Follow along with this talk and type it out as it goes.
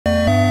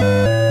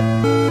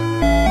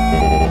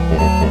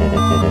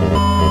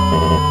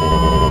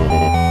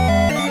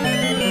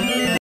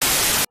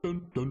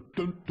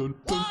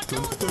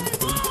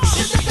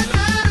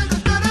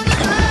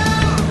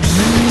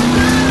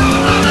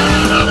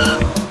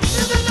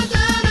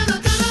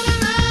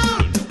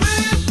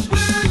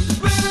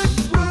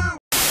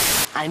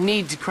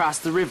need to cross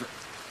the river.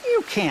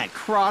 You can't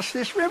cross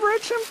this river.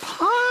 It's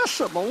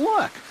impossible.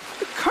 Look,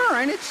 the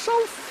current, it's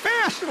so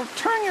fast it'll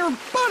turn your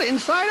butt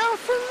inside out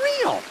for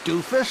real,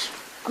 doofus.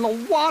 And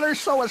the water's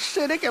so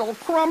acidic it'll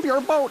crumb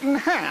your boat in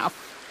half.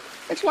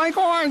 It's like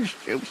orange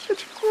juice.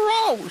 It's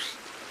gross.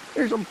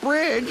 There's a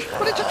bridge,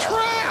 but it's a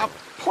trap.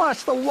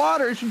 Plus, the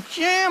water's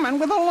jamming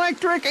with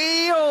electric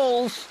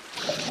eels.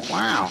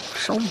 Wow,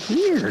 so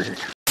weird.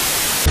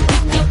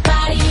 Your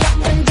body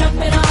up and drop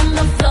it on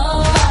the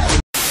floor.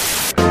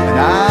 And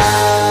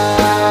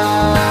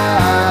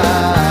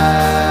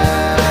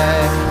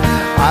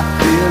I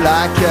feel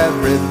like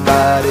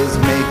everybody's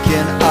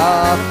making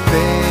a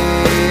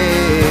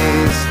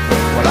face.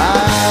 Well,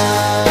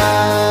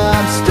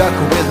 I'm stuck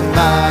with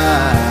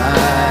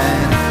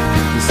mine,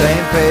 the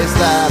same face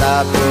that I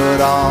put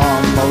on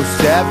most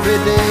every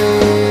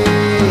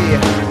day.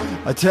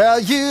 I tell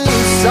you,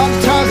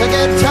 sometimes I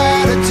get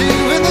tired of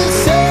doing the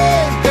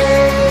same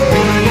thing.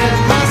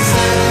 I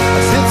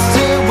sit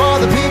still while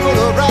the people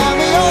around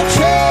me are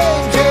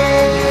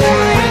changing.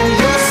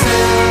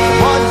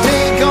 One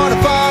day gonna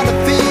find a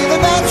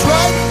feeling that's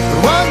right,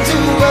 but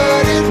wonder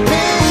what it'd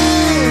be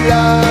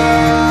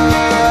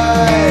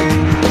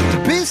like to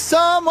be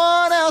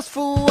someone else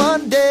for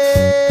one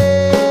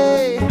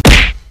day.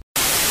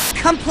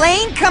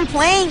 Complain,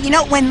 complain. You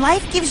know, when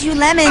life gives you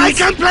lemons... I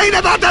complain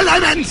about the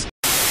lemons!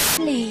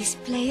 Please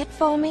play it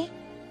for me.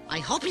 I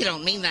hope you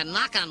don't mean that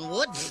knock on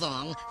wood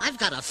song. I've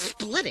got a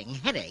splitting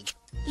headache.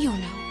 You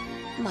know,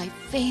 my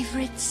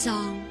favorite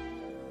song.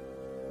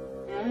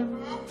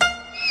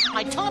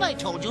 I thought I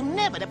told you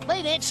never to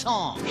play that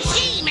song.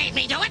 She made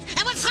me do it.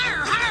 It was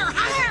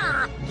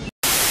her.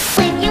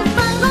 When you